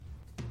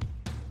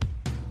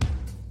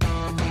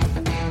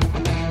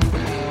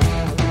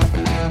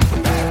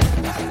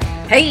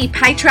Hey,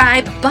 Pi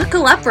Tribe,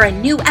 buckle up for a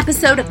new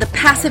episode of the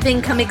Passive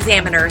Income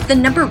Examiner, the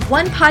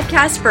 #1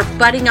 podcast for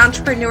budding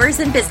entrepreneurs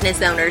and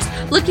business owners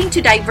looking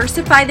to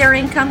diversify their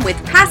income with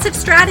passive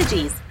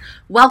strategies.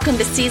 Welcome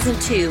to Season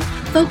 2,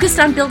 focused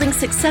on building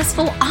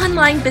successful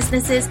online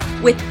businesses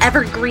with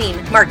evergreen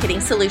marketing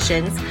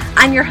solutions.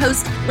 I'm your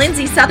host,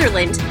 Lindsay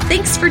Sutherland.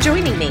 Thanks for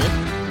joining me.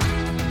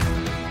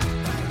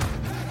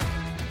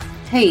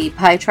 Hey,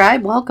 Pi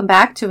Tribe, welcome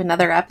back to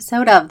another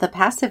episode of the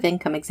Passive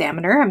Income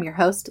Examiner. I'm your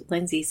host,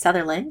 Lindsay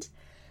Sutherland.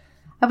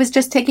 I was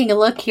just taking a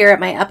look here at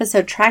my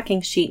episode tracking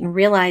sheet and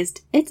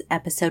realized it's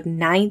episode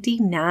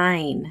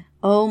 99.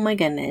 Oh my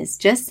goodness,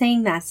 just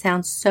saying that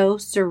sounds so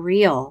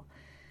surreal.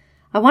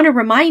 I want to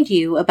remind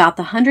you about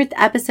the 100th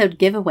episode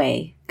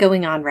giveaway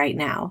going on right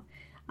now.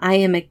 I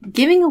am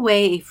giving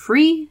away a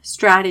free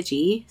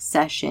strategy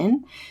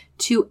session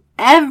to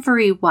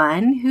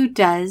everyone who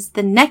does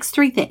the next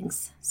 3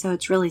 things. So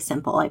it's really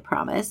simple, I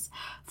promise.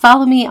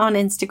 Follow me on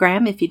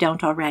Instagram if you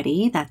don't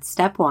already. That's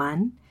step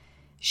 1.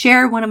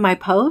 Share one of my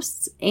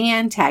posts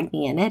and tag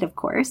me in it, of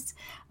course.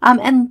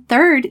 And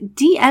third,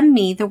 DM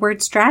me the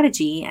word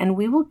strategy and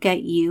we will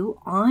get you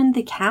on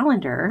the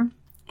calendar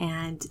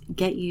and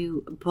get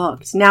you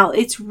booked. Now,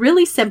 it's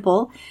really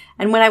simple.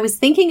 And when I was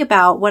thinking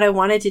about what I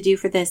wanted to do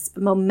for this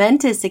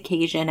momentous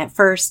occasion, at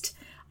first,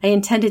 I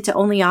intended to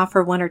only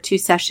offer 1 or 2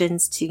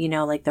 sessions to,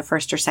 like the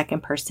first or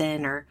second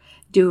person or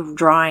do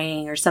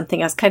drawing or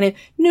something. I was kind of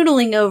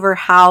noodling over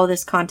how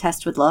this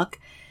contest would look.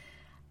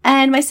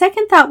 And my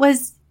second thought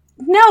was,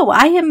 no,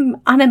 I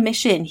am on a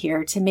mission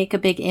here to make a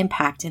big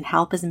impact and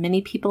help as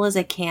many people as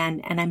I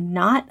can. And I'm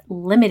not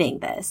limiting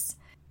this.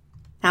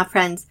 Now,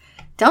 friends,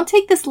 don't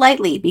take this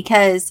lightly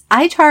because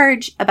I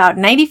charge about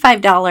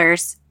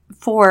 $95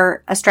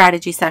 for a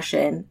strategy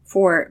session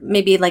for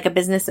maybe like a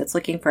business that's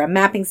looking for a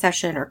mapping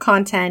session or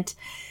content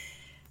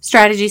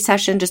strategy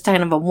session, just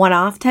kind of a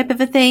one-off type of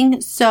a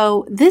thing.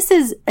 So this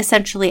is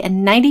essentially a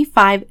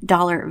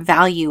 $95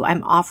 value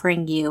I'm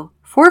offering you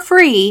for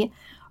free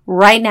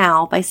right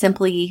now by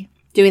simply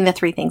doing the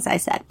 3 things I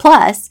said.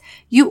 Plus,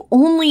 you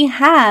only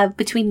have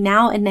between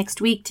now and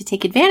next week to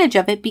take advantage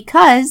of it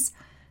because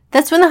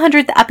that's when the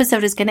 100th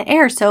episode is going to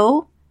air.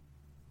 So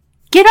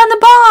get on the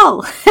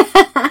ball.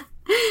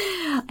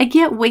 I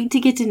can't wait to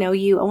get to know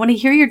you. I want to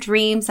hear your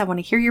dreams. I want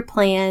to hear your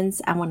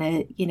plans. I want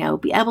to,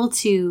 be able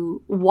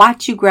to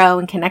watch you grow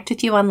and connect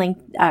with you on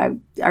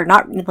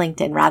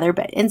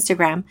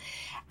Instagram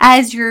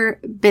as your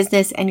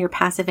business and your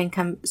passive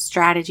income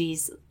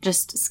strategies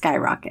just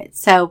skyrocket.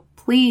 So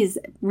please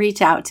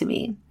reach out to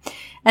me.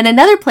 And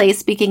another place,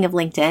 speaking of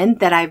LinkedIn,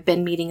 that I've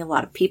been meeting a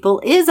lot of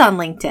people is on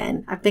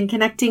LinkedIn. I've been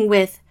connecting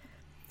with,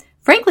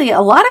 frankly,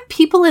 a lot of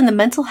people in the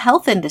mental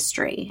health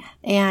industry.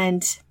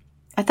 And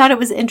I thought it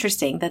was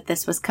interesting that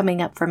this was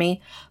coming up for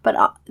me. But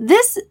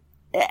just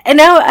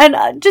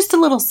a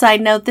little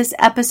side note, this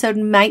episode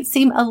might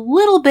seem a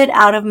little bit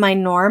out of my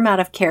norm, out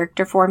of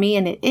character for me,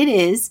 and it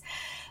is.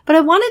 But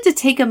I wanted to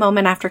take a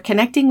moment after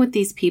connecting with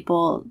these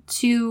people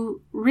to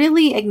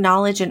really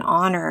acknowledge and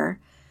honor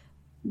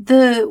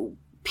the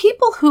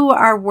people who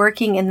are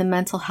working in the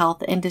mental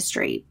health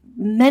industry,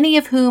 many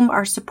of whom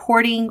are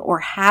supporting or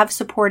have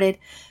supported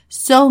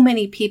so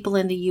many people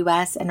in the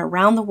U.S. and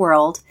around the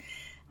world.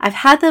 I've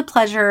had the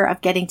pleasure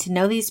of getting to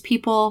know these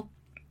people,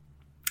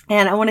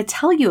 and I want to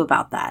tell you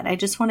about that. I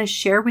just want to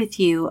share with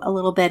you a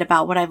little bit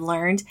about what I've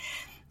learned.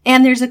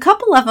 And there's a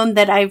couple of them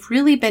that I've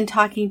really been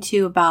talking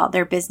to about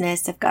their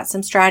business. I've got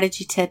some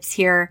strategy tips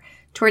here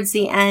towards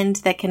the end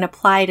that can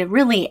apply to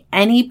really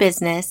any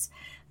business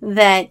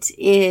that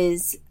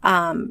is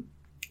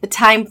a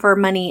time for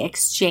money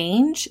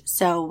exchange.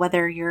 So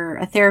whether you're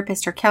a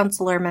therapist or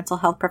counselor, mental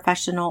health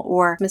professional,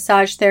 or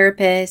massage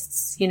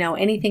therapists,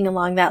 anything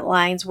along that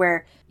lines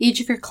where each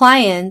of your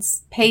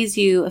clients pays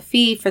you a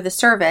fee for the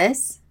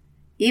service,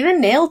 even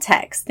nail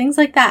techs, things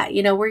like that,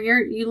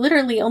 where you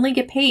literally only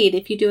get paid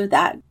if you do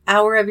that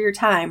hour of your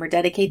time or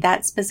dedicate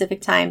that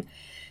specific time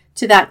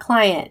to that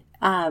client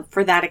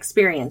for that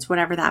experience,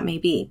 whatever that may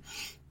be.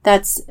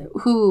 That's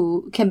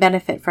who can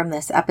benefit from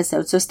this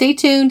episode. So stay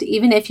tuned.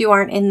 Even if you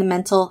aren't in the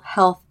mental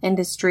health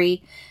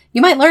industry,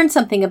 you might learn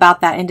something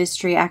about that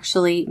industry,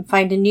 actually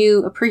find a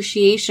new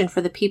appreciation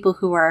for the people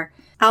who are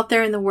out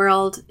there in the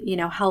world,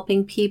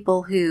 helping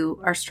people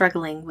who are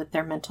struggling with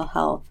their mental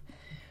health,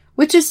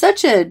 which is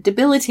such a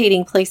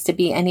debilitating place to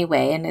be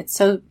anyway. And it's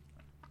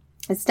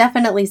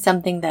definitely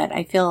something that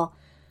I feel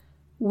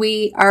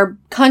our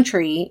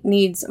country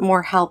needs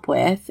more help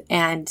with.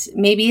 And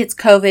maybe it's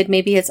COVID,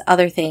 maybe it's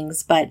other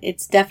things, but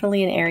it's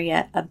definitely an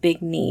area of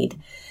big need.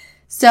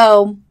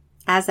 So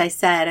as I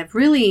said, I've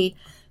really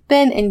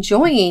been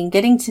enjoying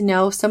getting to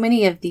know so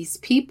many of these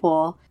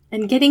people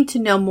and getting to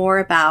know more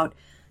about,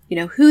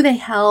 who they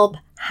help,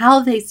 how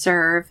they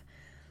serve.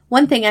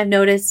 One thing I've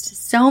noticed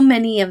so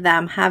many of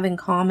them have in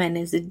common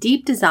is a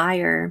deep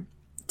desire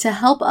to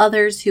help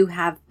others who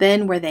have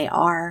been where they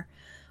are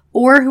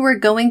or who are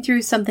going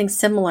through something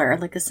similar,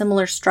 like a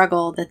similar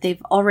struggle that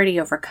they've already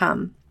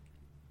overcome.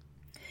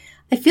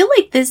 I feel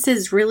like this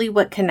is really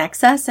what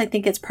connects us. I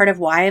think it's part of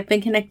why I've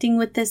been connecting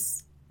with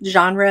this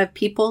genre of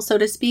people, so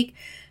to speak,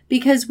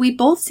 because we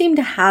both seem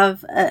to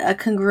have a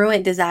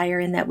congruent desire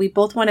in that we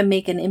both want to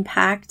make an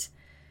impact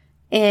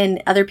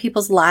in other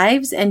people's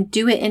lives and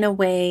do it in a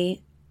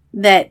way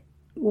that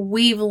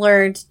we've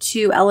learned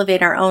to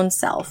elevate our own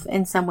self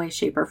in some way,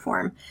 shape, or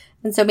form.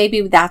 And so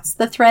maybe that's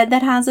the thread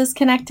that has us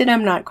connected.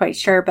 I'm not quite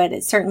sure, but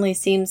it certainly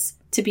seems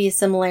to be a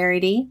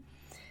similarity.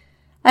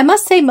 I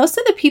must say, most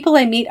of the people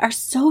I meet are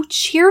so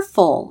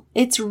cheerful.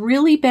 It's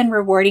really been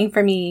rewarding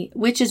for me,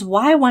 which is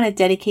why I want to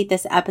dedicate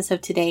this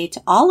episode today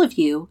to all of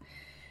you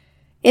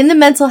in the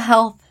mental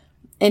health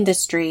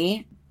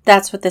industry.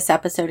 That's what this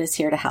episode is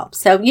here to help.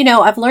 So,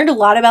 I've learned a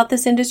lot about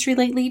this industry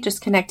lately,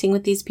 just connecting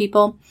with these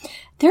people.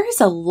 There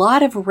is a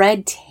lot of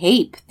red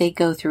tape they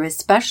go through,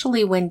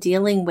 especially when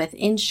dealing with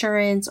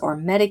insurance or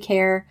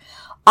Medicare.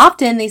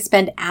 Often they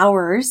spend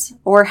hours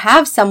or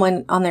have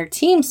someone on their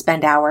team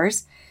spend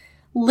hours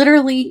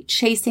literally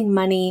chasing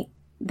money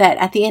that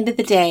at the end of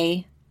the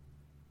day,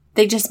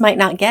 they just might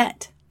not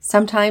get.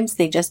 Sometimes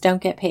they just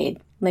don't get paid.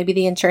 Maybe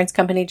the insurance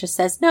company just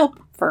says nope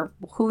for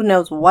who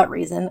knows what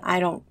reason. I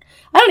don't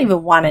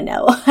even want to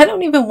know. I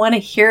don't even want to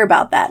hear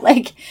about that.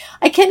 Like,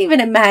 I can't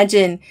even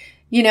imagine,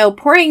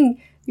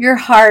 pouring your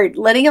heart,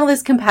 letting all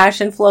this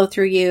compassion flow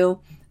through you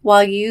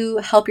while you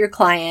help your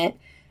client.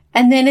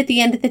 And then at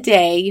the end of the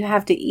day, you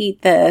have to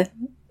eat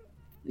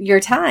your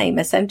time,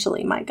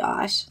 essentially. My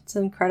gosh, it's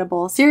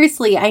incredible.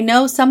 Seriously, I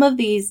know some of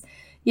these,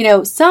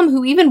 some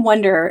who even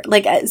wonder,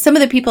 like some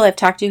of the people I've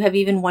talked to have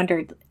even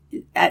wondered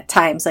at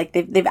times, like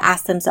they've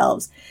asked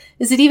themselves,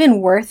 is it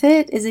even worth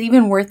it? Is it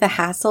even worth the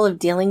hassle of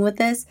dealing with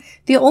this?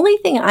 The only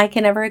thing I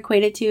can ever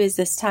equate it to is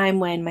this time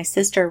when my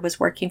sister was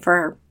working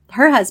for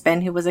her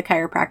husband, who was a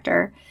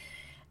chiropractor.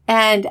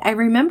 And I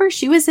remember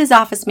she was his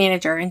office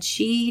manager, and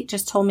she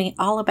just told me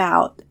all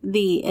about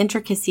the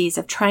intricacies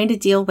of trying to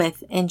deal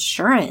with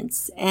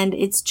insurance. And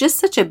it's just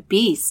such a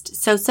beast.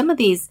 So some of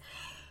these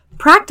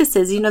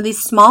practices,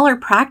 these smaller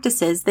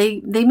practices,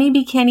 they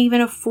maybe can't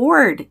even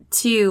afford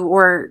to,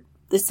 or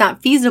it's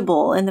not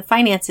feasible in the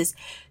finances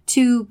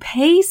to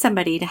pay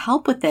somebody to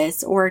help with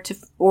this,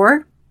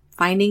 or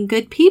finding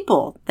good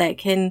people that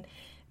can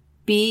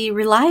be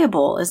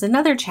reliable is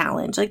another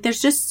challenge. Like,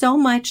 there's just so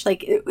much,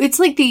 like, it's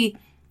like the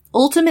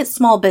ultimate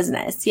small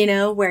business,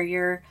 where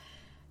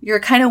you're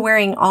kind of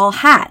wearing all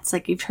hats.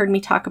 Like, you've heard me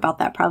talk about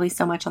that probably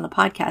so much on the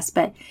podcast,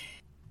 but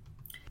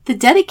the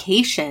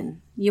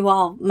dedication you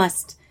all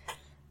must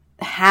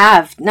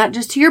have, not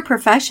just to your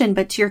profession,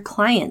 but to your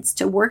clients,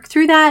 to work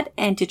through that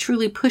and to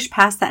truly push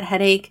past that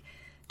headache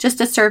just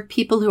to serve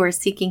people who are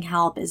seeking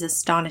help is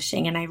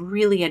astonishing. And I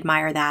really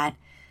admire that.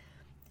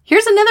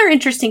 Here's another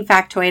interesting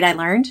factoid I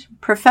learned.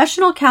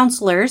 Professional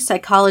counselors,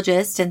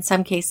 psychologists, in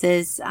some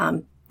cases,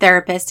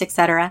 therapists,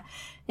 etc.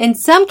 In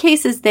some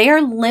cases, they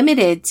are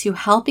limited to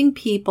helping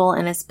people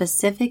in a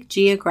specific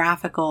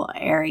geographical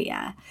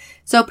area.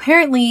 So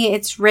apparently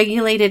it's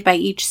regulated by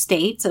each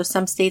state. So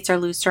some states are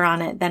looser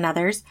on it than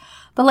others.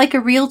 But like a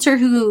realtor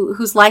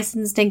who's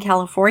licensed in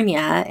California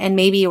and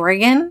maybe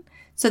Oregon,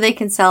 so they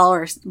can sell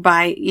or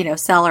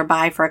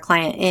buy for a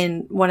client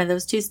in one of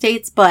those two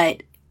states,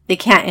 but they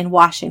can't in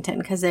Washington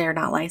because they are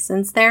not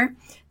licensed there.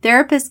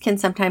 Therapists can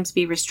sometimes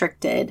be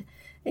restricted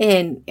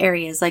in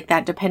areas like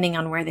that depending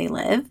on where they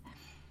live.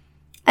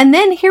 And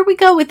then here we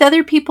go with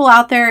other people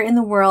out there in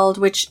the world,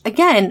 which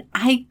again,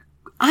 I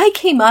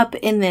came up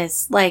in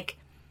this like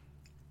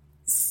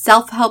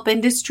self-help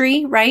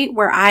industry, right?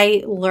 Where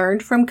I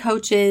learned from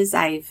coaches.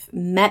 I've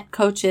met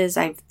coaches.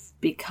 I've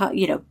become,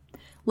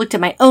 looked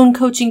at my own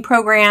coaching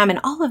program and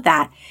all of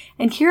that.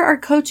 And here are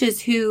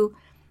coaches who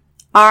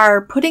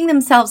are putting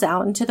themselves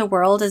out into the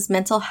world as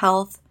mental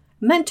health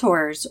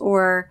mentors,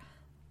 or,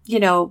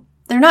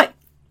 they're not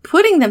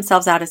putting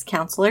themselves out as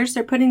counselors.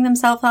 They're putting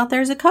themselves out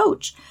there as a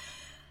coach.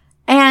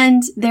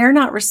 And they're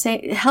not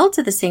held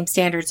to the same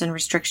standards and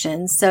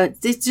restrictions. So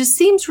it just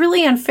seems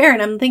really unfair.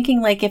 And I'm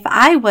thinking, like, if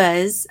I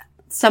was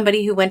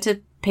somebody who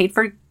paid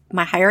for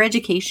my higher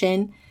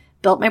education,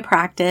 built my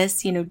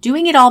practice,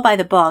 doing it all by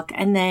the book,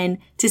 and then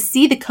to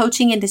see the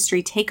coaching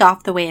industry take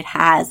off the way it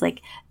has,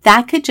 like,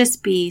 that could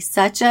just be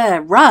such a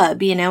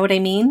rub, you know what I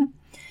mean?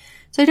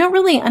 So I don't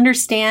really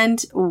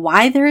understand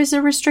why there is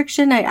a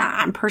restriction.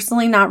 I'm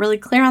personally not really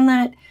clear on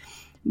that,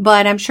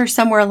 but I'm sure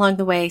somewhere along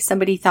the way,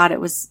 somebody thought it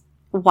was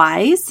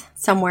wise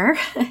somewhere,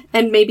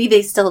 and maybe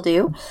they still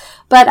do.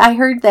 But I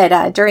heard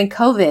that during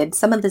COVID,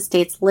 some of the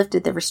states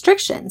lifted the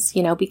restrictions,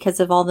 because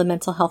of all the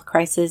mental health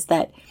crisis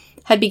that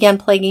had begun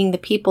plaguing the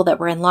people that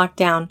were in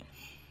lockdown.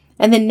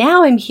 And then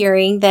now I'm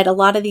hearing that a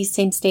lot of these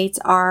same states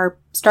are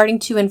starting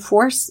to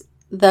enforce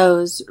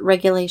those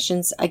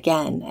regulations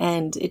again.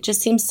 And it just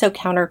seems so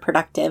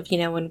counterproductive.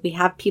 When we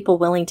have people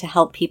willing to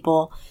help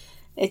people,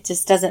 it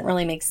just doesn't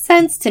really make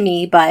sense to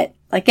me. But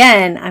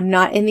again, I'm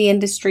not in the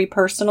industry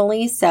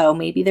personally, so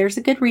maybe there's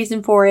a good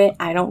reason for it.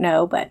 I don't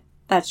know, but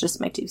that's just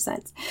my 2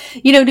 cents.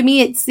 To me,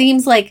 it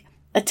seems like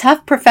a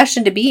tough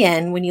profession to be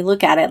in when you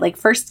look at it. Like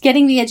first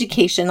getting the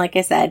education, like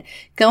I said,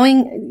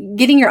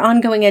 getting your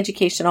ongoing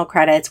educational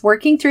credits,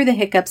 working through the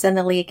hiccups and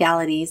the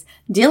legalities,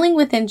 dealing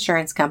with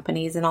insurance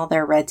companies and all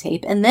their red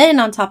tape. And then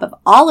on top of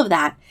all of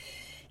that,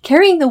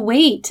 carrying the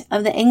weight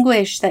of the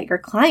anguish that your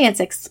clients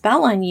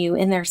expel on you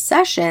in their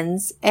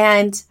sessions.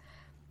 And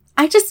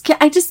I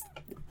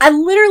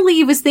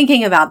literally was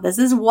thinking about this.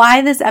 This is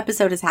why this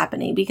episode is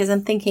happening, because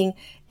I'm thinking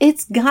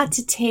it's got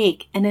to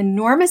take an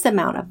enormous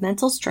amount of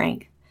mental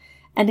strength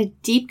and a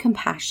deep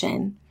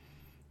compassion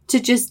to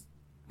just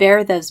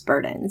bear those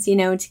burdens,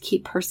 to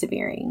keep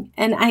persevering.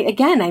 And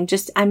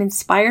I'm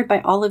inspired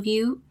by all of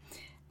you.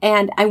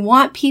 And I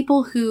want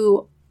people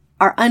who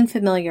are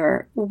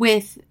unfamiliar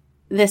with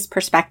this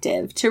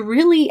perspective to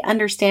really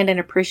understand and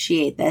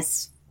appreciate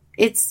this.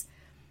 It's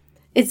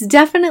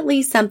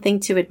definitely something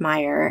to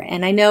admire.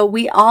 And I know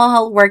we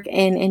all work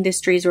in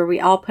industries where we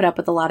all put up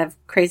with a lot of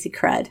crazy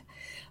crud.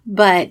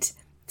 But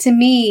to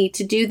me,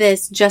 to do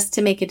this just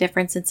to make a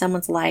difference in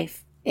someone's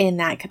life in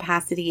that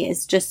capacity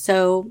is just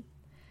so,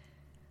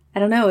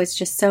 it's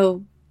just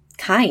so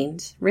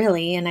kind,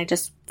 really. And I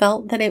just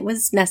felt that it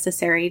was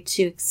necessary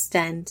to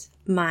extend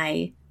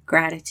my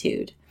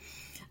gratitude.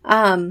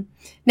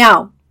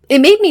 Now, it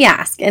made me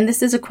ask, and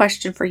this is a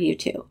question for you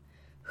too,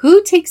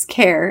 who takes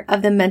care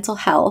of the mental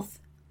health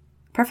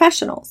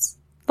professionals?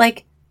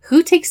 Like,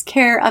 who takes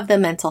care of the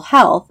mental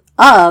health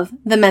of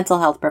the mental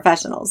health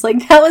professionals?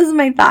 Like, that was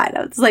my thought.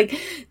 I was like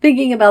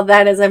thinking about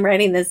that as I'm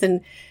writing this.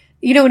 And,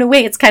 in a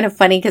way, it's kind of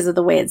funny because of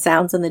the way it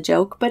sounds in the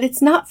joke, but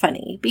it's not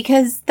funny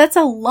because that's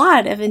a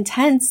lot of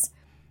intense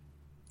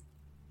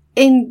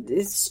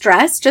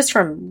stress just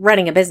from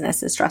running a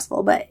business is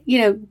stressful. But,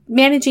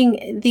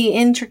 managing the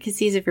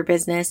intricacies of your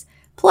business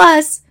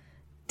plus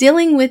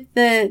dealing with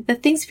the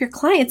things of your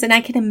clients. And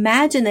I can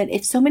imagine that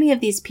if so many of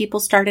these people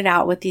started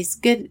out with these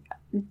good,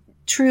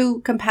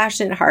 true,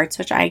 compassionate hearts,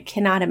 which I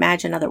cannot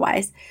imagine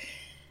otherwise,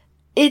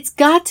 it's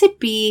got to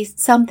be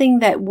something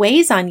that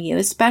weighs on you,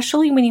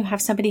 especially when you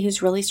have somebody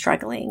who's really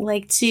struggling,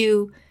 like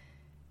to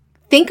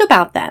think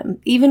about them,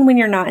 even when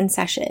you're not in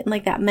session,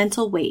 like that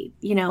mental weight,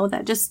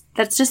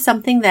 that's just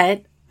something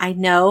that I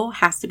know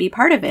has to be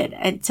part of it,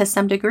 and to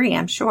some degree,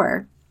 I'm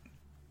sure.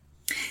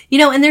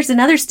 And there's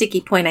another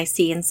sticky point I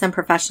see in some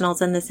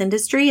professionals in this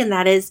industry, and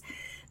that is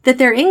that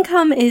their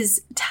income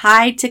is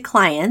tied to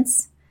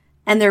clients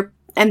and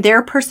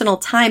their personal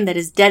time that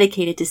is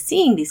dedicated to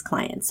seeing these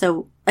clients.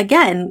 So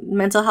again,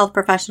 mental health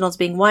professionals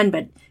being one,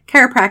 but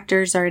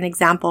chiropractors are an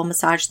example,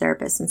 massage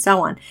therapists and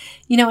so on.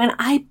 And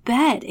I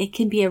bet it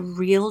can be a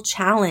real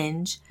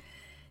challenge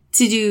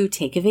to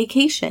take a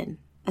vacation,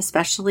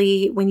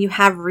 especially when you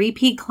have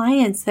repeat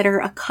clients that are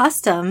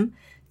accustomed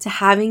to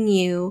having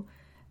you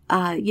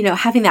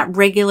having that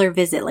regular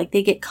visit, like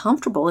they get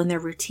comfortable in their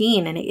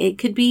routine, and it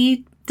could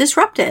be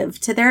disruptive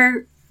to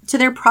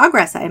their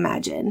progress, I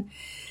imagine.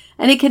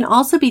 And it can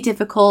also be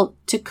difficult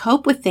to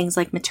cope with things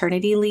like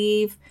maternity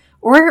leave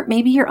or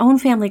maybe your own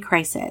family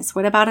crisis.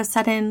 What about a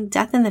sudden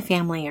death in the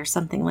family or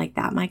something like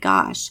that? My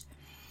gosh.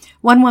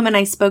 One woman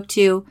I spoke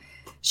to,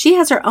 she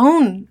has her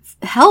own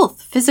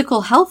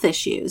physical health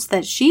issues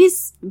that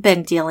she's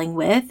been dealing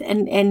with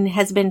and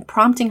has been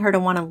prompting her to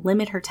want to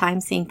limit her time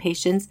seeing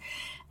patients.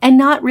 And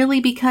not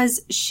really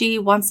because she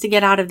wants to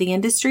get out of the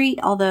industry,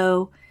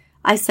 although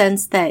I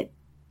sense that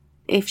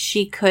if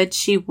she could,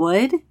 she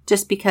would,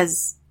 just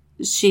because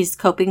she's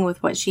coping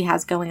with what she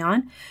has going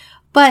on.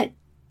 But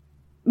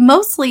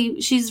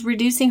mostly she's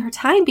reducing her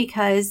time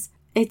because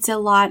it's a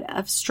lot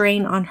of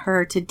strain on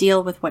her to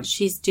deal with what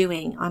she's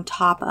doing on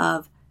top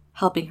of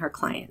helping her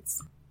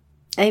clients.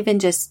 Even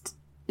just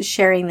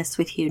sharing this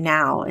with you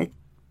now, it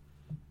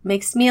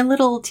makes me a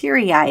little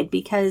teary-eyed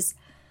because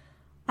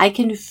I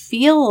can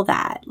feel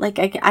that. Like,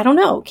 I don't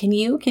know. Can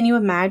you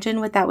imagine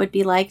what that would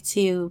be like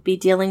to be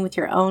dealing with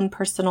your own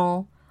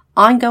personal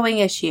ongoing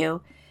issue,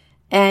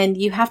 and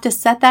you have to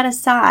set that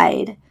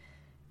aside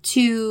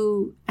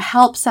to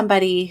help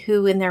somebody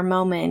who in their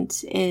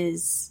moment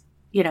is,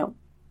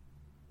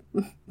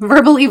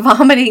 verbally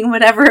vomiting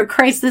whatever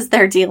crisis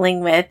they're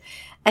dealing with,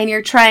 and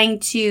you're trying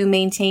to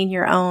maintain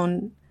your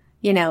own,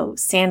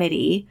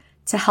 sanity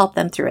to help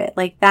them through it.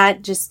 Like,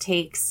 that just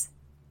takes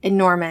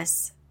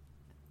enormous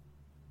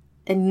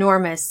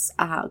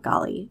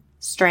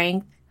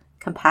strength,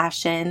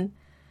 compassion.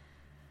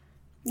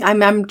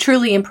 I'm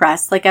truly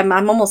impressed. Like, I'm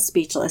almost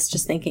speechless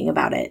just thinking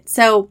about it.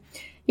 So,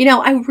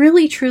 I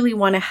really, truly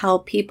want to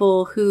help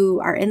people who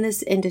are in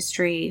this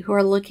industry, who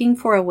are looking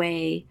for a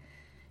way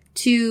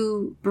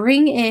to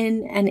bring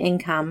in an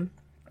income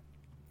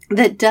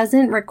that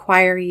doesn't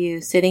require you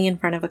sitting in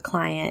front of a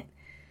client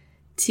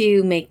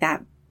to make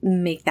that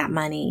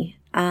money.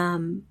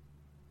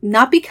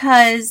 Not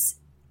because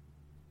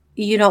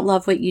you don't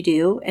love what you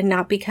do, and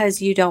not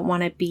because you don't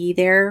want to be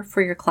there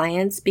for your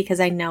clients, because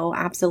I know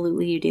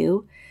absolutely you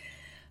do,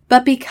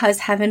 but because,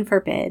 heaven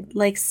forbid,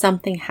 like,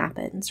 something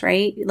happens,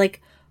 right? Like,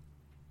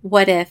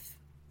 what if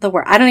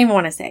I don't even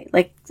want to say,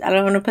 like, I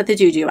don't want to put the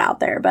juju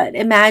out there, but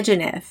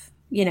imagine if,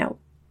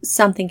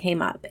 something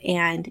came up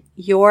and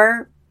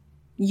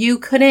you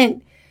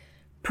couldn't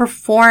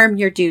perform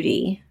your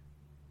duty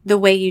the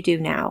way you do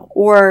now,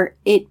 or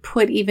it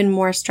put even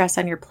more stress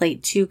on your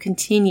plate to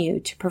continue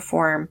to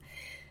perform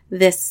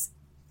this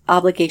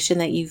obligation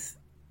that you've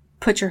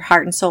put your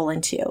heart and soul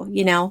into,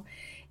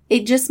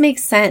 it just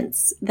makes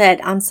sense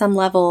that on some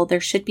level there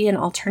should be an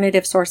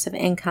alternative source of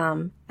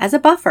income as a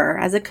buffer,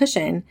 as a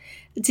cushion,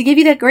 to give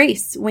you that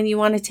grace when you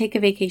want to take a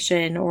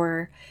vacation,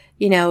 or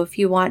if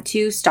you want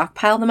to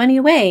stockpile the money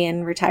away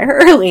and retire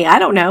early. I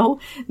don't know.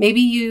 Maybe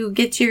you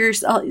get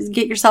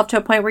yourself to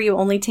a point where you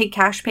only take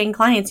cash paying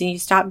clients and you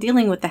stop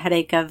dealing with the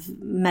headache of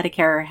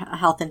Medicare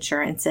health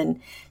insurance.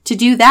 And to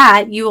do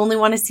that, you only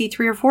want to see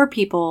 3 or 4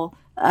 people,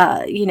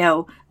 a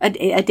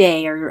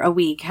day or a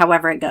week,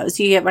 however it goes.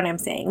 You get what I'm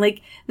saying?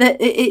 Like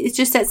it's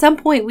just at some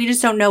point we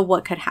just don't know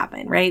what could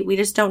happen, right? We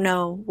just don't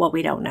know what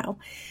we don't know.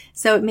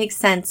 So it makes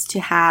sense to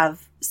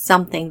have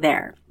something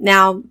there.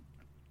 Now,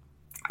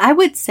 I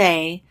would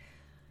say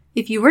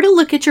if you were to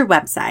look at your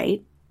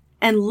website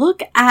and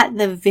look at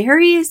the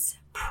various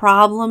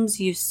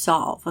problems you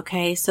solve,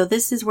 okay? So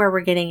this is where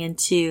we're getting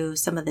into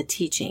some of the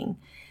teaching.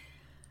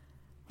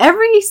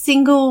 Every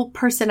single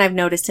person I've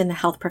noticed in the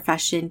health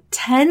profession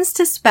tends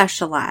to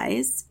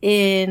specialize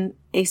in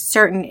a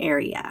certain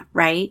area,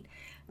 right?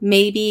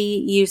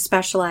 Maybe you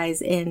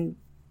specialize in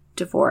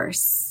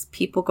divorce,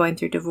 people going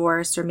through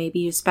divorce, or maybe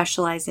you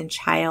specialize in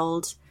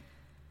child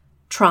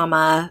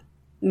trauma.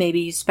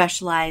 Maybe you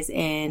specialize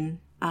in...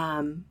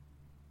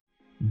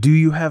 Do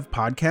you have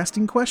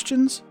podcasting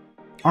questions?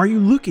 Are you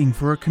looking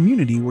for a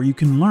community where you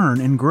can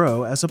learn and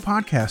grow as a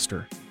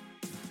podcaster?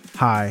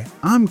 Hi,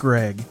 I'm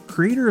Greg,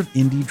 creator of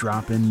Indie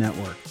Drop-In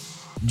Network.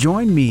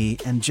 Join me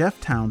and Jeff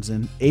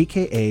Townsend,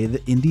 aka the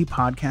Indie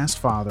Podcast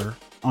Father,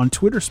 on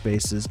Twitter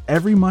Spaces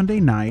every Monday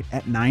night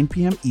at 9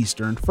 p.m.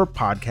 Eastern for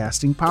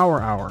Podcasting Power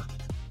Hour.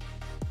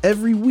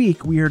 Every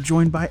week, we are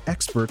joined by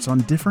experts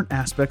on different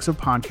aspects of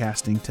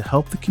podcasting to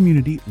help the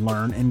community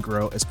learn and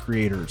grow as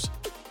creators.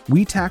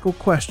 We tackle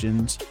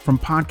questions from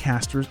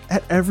podcasters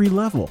at every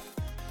level.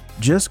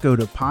 Just go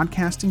to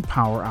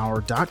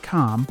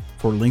podcastingpowerhour.com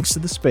for links to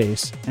the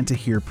space and to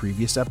hear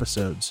previous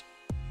episodes.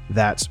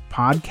 That's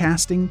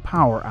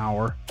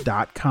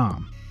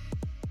podcastingpowerhour.com.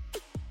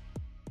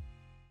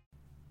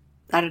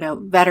 I don't know,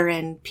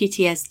 veteran,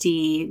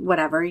 PTSD,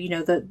 whatever.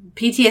 The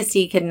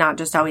PTSD can not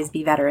just always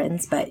be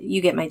veterans, but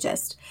you get my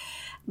gist.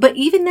 But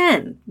even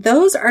then,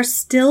 those are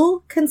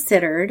still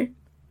considered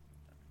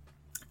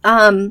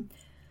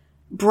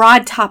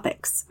broad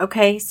topics,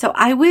 okay? So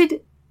I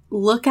would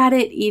look at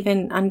it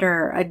even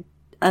under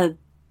a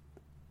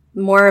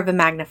more of a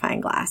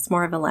magnifying glass,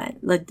 more of a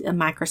lens, a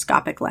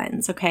microscopic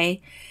lens, okay?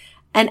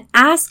 And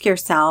ask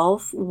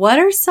yourself, what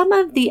are some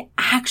of the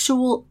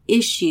actual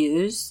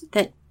issues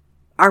that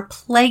are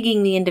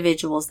plaguing the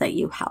individuals that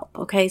you help,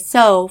 okay?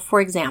 So,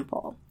 for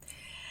example,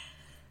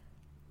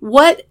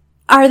 what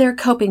are their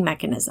coping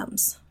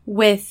mechanisms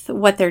with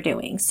what they're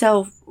doing?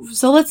 So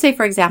let's say,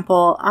 for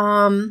example,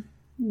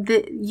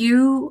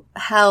 you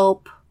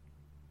help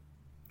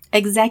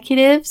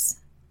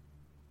executives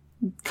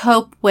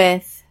cope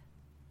with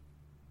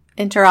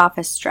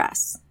interoffice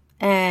stress.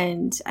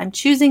 And I'm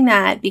choosing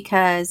that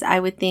because I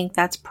would think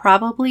that's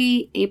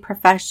probably a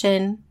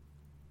profession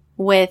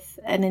with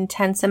an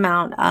intense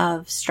amount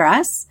of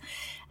stress.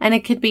 And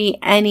it could be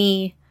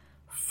any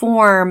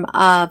form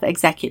of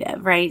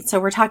executive, right? So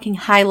we're talking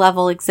high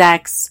level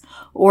execs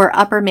or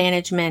upper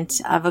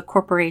management of a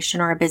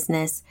corporation or a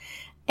business.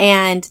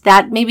 And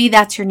maybe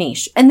that's your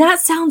niche. And that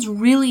sounds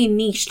really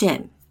niched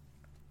in.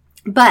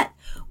 But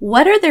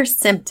what are their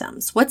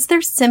symptoms? What's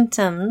their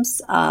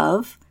symptoms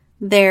of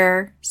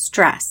their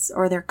stress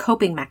or their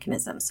coping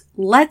mechanisms?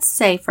 Let's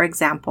say, for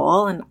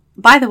example, and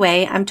by the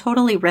way, I'm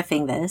totally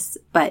riffing this,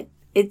 but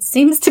it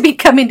seems to be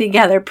coming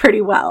together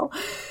pretty well.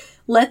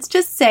 Let's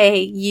just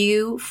say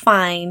you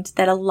find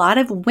that a lot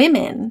of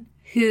women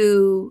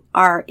who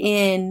are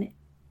in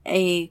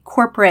a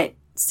corporate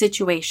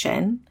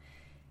situation,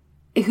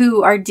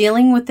 who are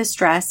dealing with the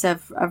stress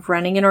of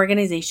running an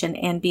organization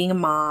and being a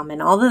mom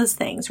and all those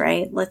things,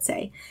 right? Let's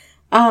say,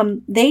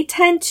 they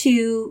tend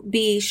to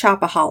be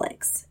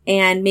shopaholics,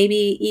 and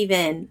maybe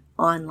even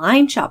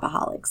online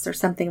shopaholics or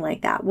something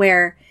like that,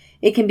 where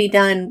it can be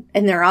done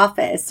in their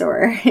office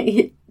or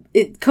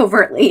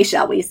covertly,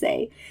 shall we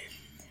say.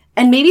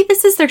 And maybe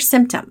this is their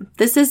symptom.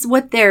 This is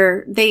what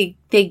they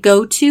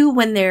go to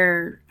when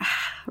they're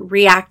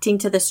reacting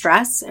to the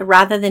stress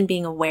rather than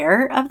being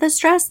aware of the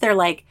stress. They're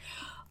like,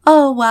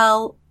 oh,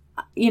 well,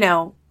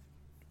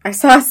 I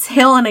saw a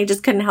sale and I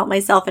just couldn't help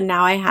myself, and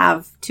now I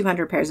have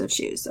 200 pairs of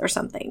shoes or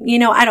something.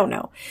 I don't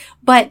know.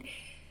 But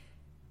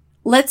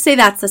let's say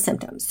that's the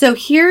symptom. So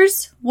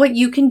here's what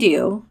you can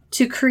do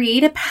to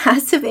create a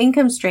passive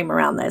income stream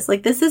around this.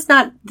 Like, this is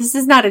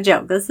not a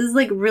joke. This is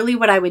like really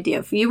what I would do.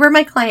 If you were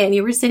my client and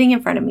you were sitting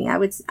in front of me,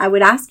 I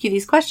would ask you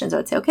these questions. I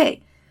would say,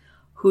 okay,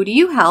 who do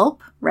you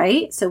help?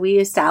 Right? So we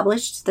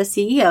established the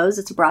CEOs.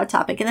 It's a broad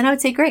topic. And then I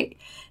would say, great.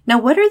 Now,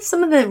 what are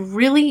some of the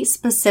really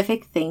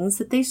specific things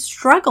that they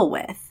struggle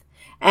with?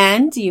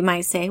 And you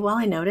might say, well,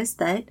 I noticed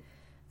that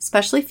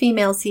especially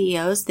female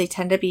CEOs, they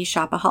tend to be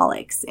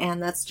shopaholics,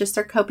 and that's just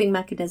their coping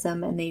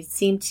mechanism, and they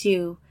seem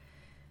to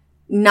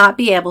not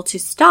be able to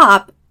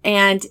stop,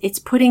 and it's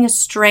putting a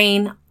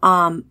strain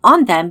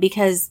on them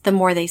because the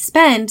more they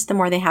spend, the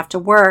more they have to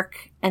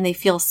work, and they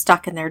feel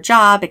stuck in their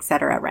job,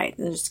 etc., right?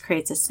 It just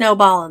creates a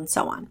snowball and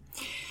so on.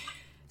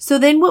 So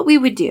then what we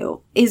would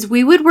do is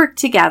we would work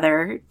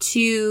together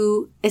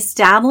to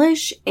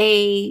establish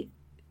a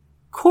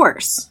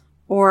course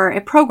or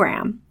a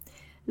program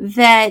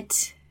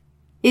that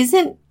is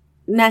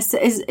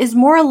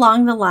more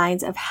along the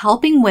lines of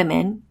helping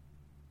women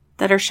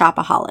that are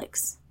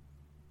shopaholics.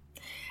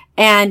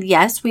 And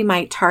yes, we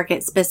might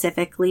target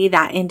specifically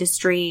that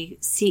industry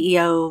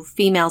CEO,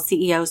 female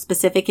CEO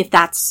specific, if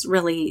that's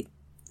really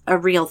a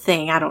real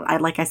thing.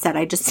 Like I said,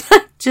 I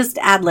just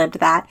ad-libbed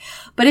that.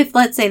 But if,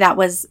 let's say that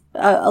was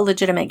a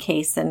legitimate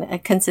case and a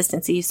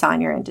consistency you saw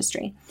in your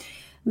industry,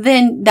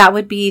 then that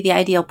would be the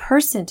ideal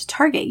person to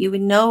target. You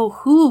would know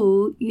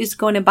who is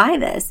going to buy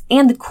this.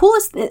 And the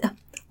coolest, let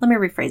me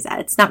rephrase that.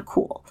 It's not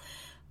cool.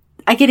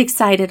 I get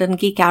excited and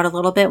geek out a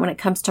little bit when it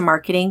comes to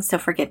marketing, so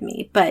forgive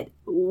me. But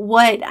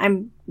what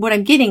I'm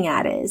getting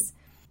at is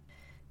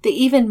the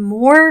even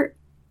more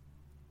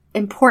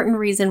important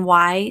reason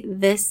why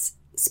this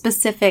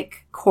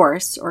specific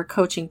course or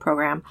coaching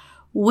program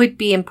would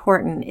be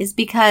important is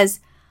because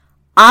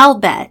I'll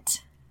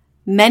bet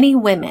many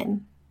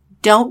women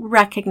don't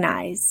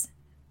recognize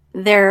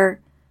their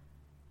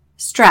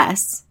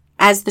stress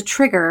as the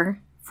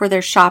trigger for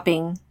their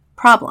shopping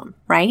problem,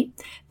 right?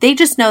 They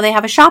just know they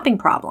have a shopping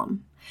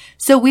problem.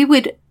 So we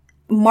would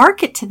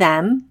market to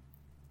them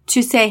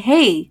to say,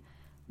 hey,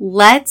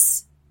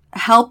 let's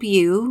help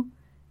you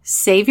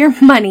save your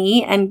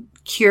money and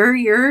cure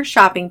your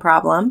shopping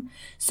problem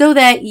so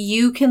that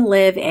you can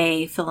live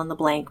a fill in the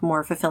blank,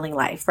 more fulfilling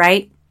life,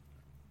 right?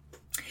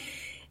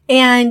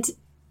 And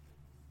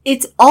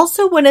it's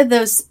also one of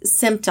those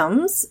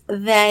symptoms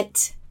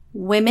that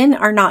women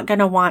are not going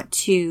to want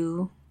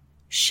to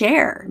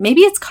share.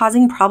 Maybe it's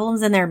causing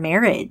problems in their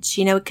marriage.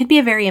 It could be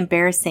a very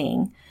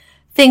embarrassing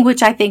thing,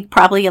 which I think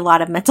probably a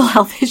lot of mental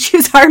health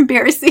issues are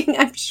embarrassing,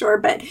 I'm sure,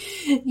 but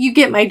you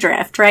get my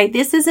drift, right?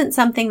 This isn't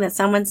something that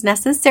someone's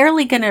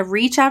necessarily going to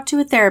reach out to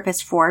a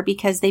therapist for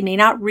because they may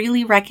not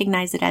really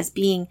recognize it as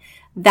being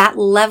that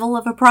level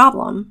of a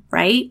problem,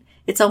 right?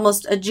 It's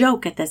almost a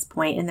joke at this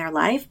point in their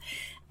life.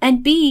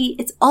 And B,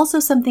 it's also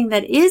something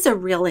that is a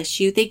real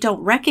issue. They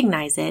don't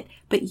recognize it,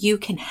 but you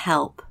can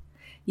help.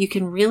 You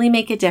can really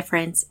make a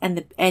difference,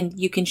 and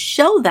you can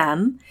show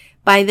them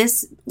by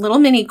this little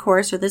mini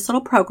course or this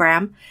little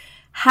program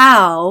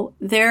how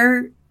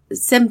their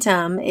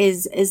symptom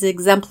is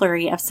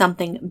exemplary of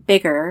something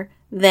bigger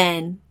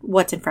than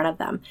what's in front of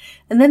them.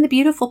 And then the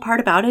beautiful part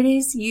about it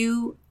is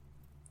this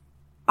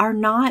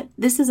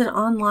is an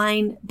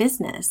online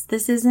business.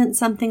 This isn't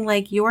something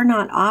like you're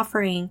not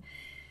offering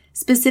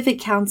specific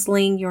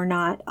counseling. You're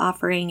not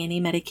offering any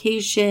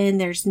medication.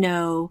 There's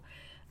no,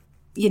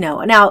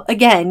 now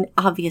again,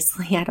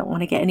 obviously I don't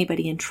want to get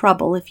anybody in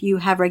trouble. If you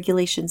have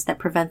regulations that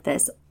prevent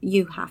this,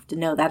 you have to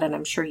know that, and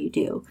I'm sure you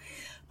do.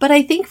 But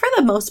I think for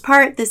the most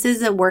part, this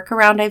is a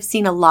workaround. I've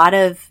seen a lot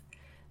of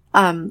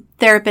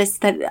therapists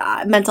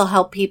that mental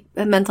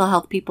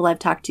health people I've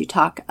talked to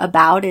talk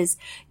about is,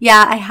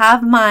 I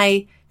have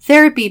my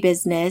therapy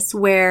business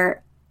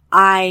where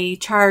I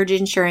charge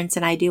insurance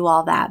and I do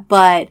all that.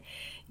 But,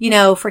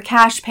 for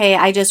cash pay,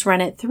 I just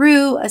run it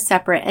through a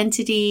separate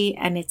entity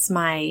and it's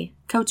my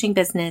coaching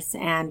business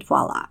and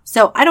voila.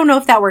 So I don't know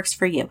if that works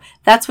for you.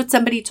 That's what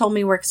somebody told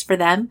me works for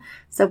them.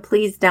 So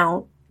please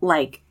don't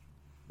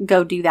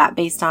go do that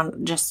based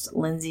on just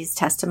Lindsay's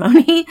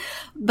testimony.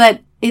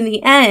 But in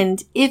the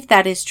end, if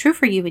that is true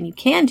for you and you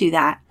can do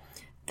that,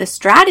 the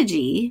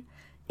strategy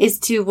is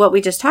to what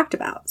we just talked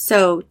about.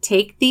 So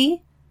take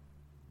the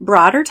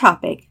broader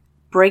topic,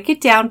 break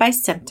it down by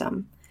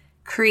symptom,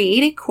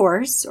 create a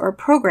course or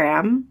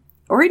program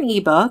or an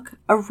ebook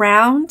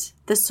around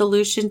the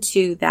solution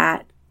to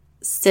that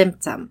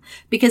symptom.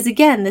 Because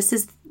again, this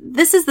is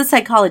the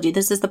psychology.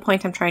 This is the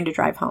point I'm trying to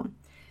drive home.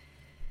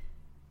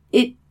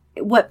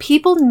 What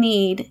people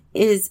need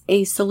is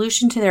a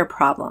solution to their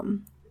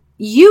problem.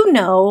 You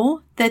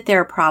know that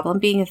their problem,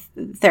 being a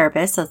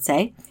therapist, let's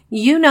say,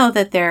 you know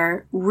that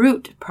their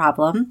root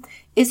problem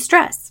is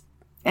stress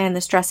and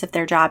the stress of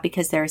their job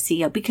because they're a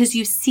CEO, because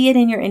you see it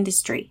in your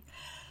industry.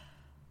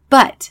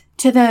 But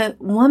to the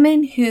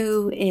woman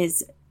who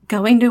is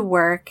going to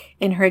work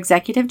in her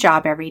executive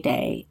job every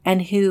day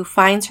and who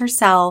finds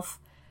herself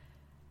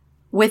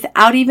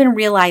without even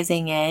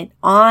realizing it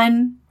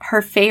on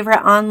her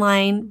favorite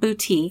online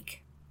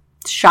boutique,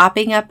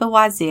 shopping up the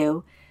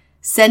wazoo,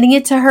 sending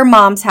it to her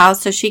mom's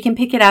house so she can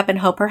pick it up and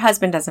hope her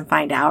husband doesn't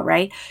find out,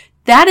 right?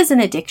 That is an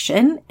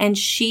addiction, and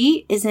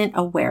she isn't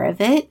aware of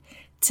it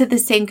to the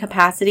same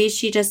capacity.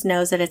 She just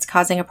knows that it's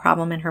causing a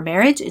problem in her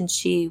marriage and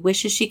she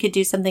wishes she could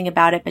do something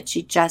about it, but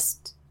she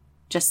just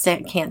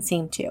can't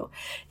seem to.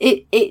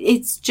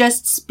 It's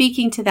just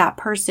speaking to that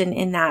person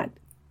in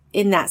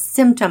that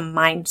symptom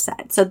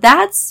mindset. So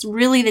that's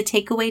really the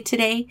takeaway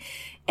today.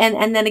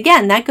 And then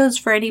again, that goes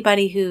for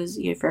anybody who's,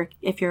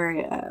 if you're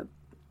a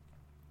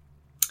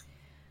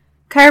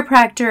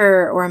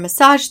chiropractor or a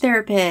massage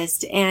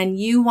therapist and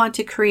you want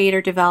to create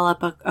or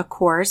develop a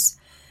course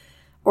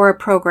or a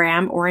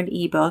program or an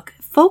ebook,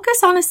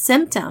 focus on a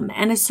symptom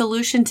and a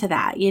solution to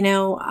that.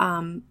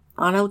 On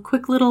a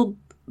quick little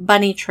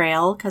bunny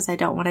trail, because I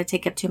don't want to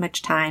take up too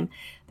much time,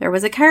 there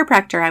was a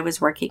chiropractor I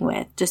was working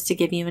with, just to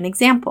give you an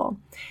example.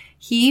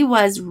 He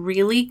was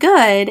really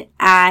good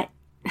at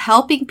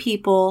helping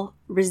people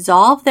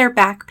resolve their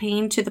back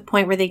pain to the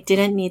point where they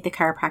didn't need the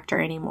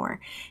chiropractor anymore.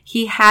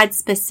 He had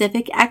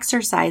specific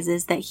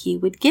exercises that he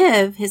would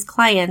give his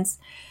clients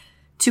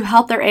to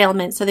help their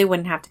ailment so they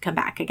wouldn't have to come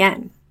back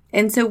again.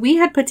 And so we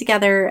had put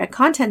together a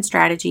content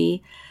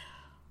strategy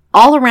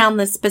all around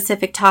this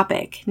specific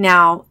topic.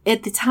 Now,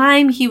 at the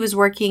time, he was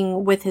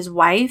working with his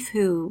wife,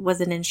 who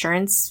was an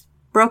insurance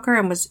broker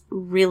and was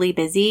really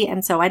busy.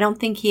 And so I don't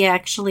think he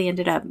actually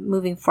ended up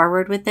moving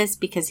forward with this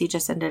because he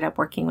just ended up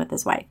working with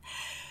his wife.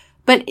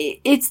 But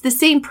it's the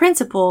same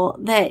principle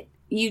that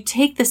you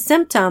take the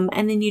symptom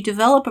and then you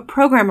develop a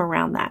program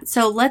around that.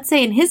 So let's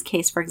say in his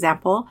case, for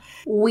example,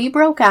 we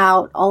broke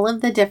out all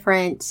of the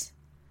different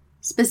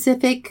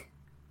specific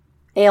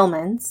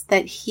ailments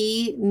that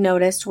he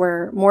noticed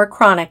were more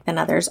chronic than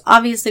others.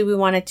 Obviously, we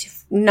wanted to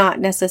not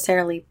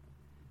necessarily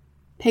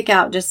pick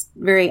out just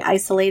very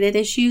isolated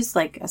issues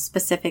like a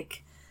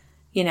specific,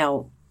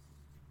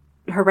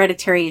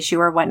 hereditary issue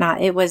or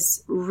whatnot. It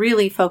was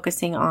really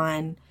focusing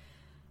on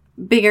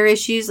bigger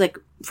issues. Like,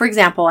 for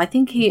example, I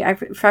think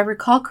if I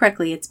recall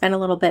correctly, it's been a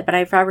little bit, but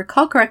if I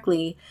recall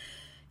correctly,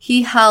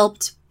 he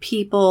helped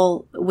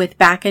people with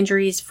back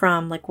injuries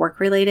from like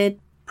work-related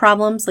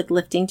problems, like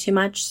lifting too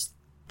much,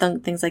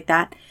 things like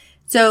that.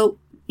 So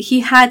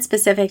he had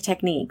specific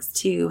techniques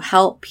to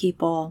help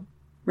people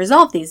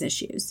resolve these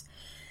issues.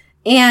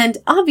 And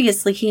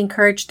obviously he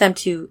encouraged them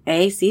to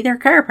see their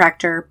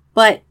chiropractor,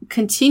 but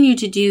continue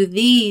to do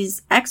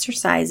these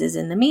exercises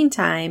in the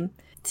meantime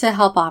to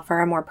help offer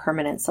a more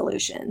permanent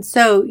solution.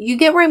 So you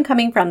get where I'm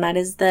coming from. That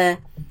is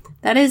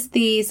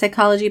the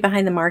psychology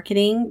behind the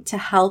marketing, to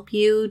help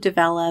you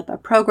develop a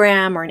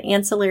program or an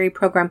ancillary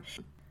program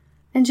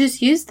and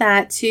just use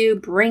that to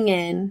bring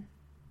in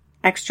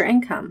extra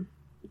income.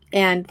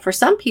 And for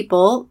some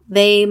people,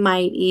 they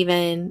might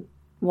even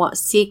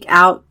seek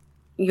out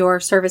your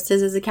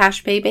services as a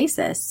cash pay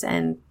basis,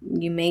 and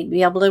you may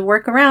be able to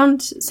work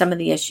around some of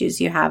the issues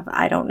you have.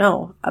 I don't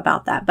know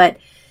about that, but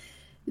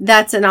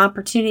that's an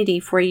opportunity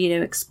for you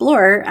to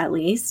explore, at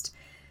least.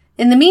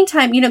 In the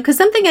meantime, because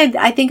something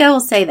I think I will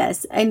say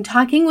this, and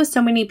talking with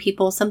so many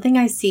people, something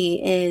I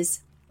see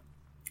is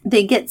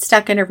they get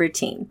stuck in a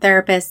routine.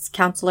 Therapists,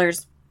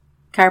 counselors,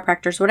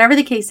 chiropractors, whatever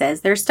the case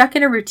is, they're stuck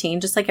in a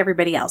routine just like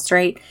everybody else,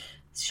 right?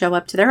 Show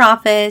up to their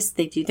office,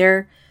 they do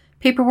their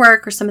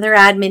paperwork or some of their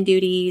admin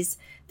duties,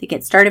 they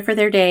get started for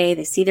their day,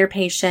 they see their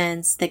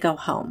patients, they go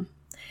home.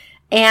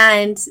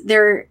 And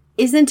there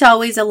isn't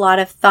always a lot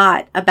of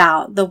thought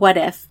about the what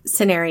if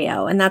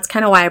scenario. And that's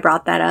kind of why I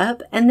brought that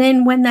up. And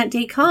then when that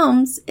day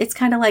comes, it's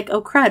kind of like,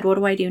 oh crud, what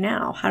do I do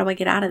now? How do I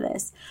get out of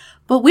this?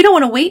 But we don't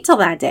want to wait till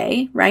that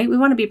day, right? We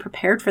want to be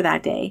prepared for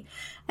that day.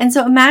 And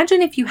so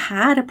imagine if you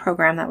had a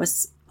program that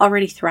was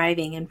already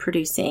thriving and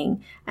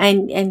producing,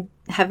 and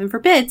heaven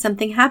forbid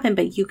something happened,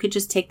 but you could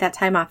just take that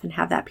time off and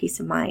have that peace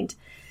of mind.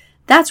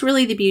 That's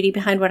really the beauty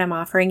behind what I'm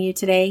offering you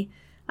today.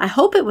 I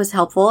hope it was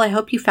helpful. I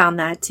hope you found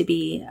that to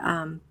be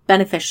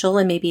beneficial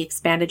and maybe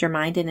expanded your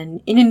mind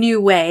in a new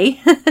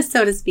way,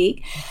 so to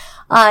speak.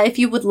 If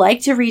you would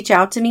like to reach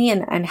out to me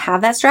and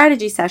have that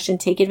strategy session,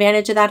 take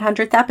advantage of that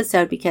 100th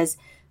episode, because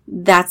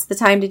that's the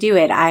time to do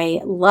it.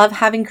 I love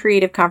having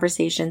creative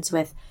conversations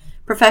with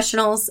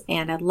professionals,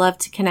 and I'd love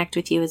to connect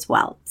with you as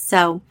well.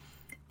 So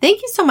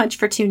thank you so much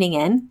for tuning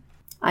in.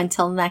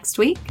 Until next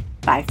week,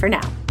 bye for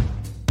now.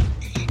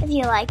 If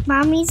you like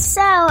Mommy's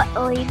Sew,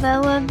 leave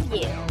a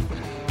review.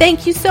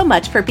 Thank you so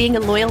much for being a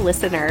loyal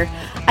listener.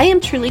 I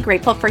am truly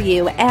grateful for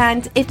you.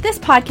 And if this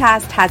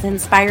podcast has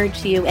inspired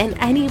you in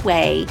any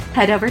way,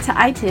 head over to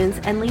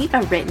iTunes and leave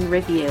a written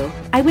review.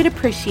 I would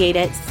appreciate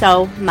it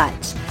so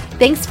much.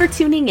 Thanks for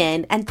tuning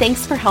in, and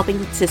thanks for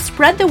helping to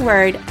spread the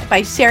word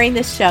by sharing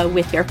this show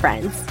with your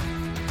friends.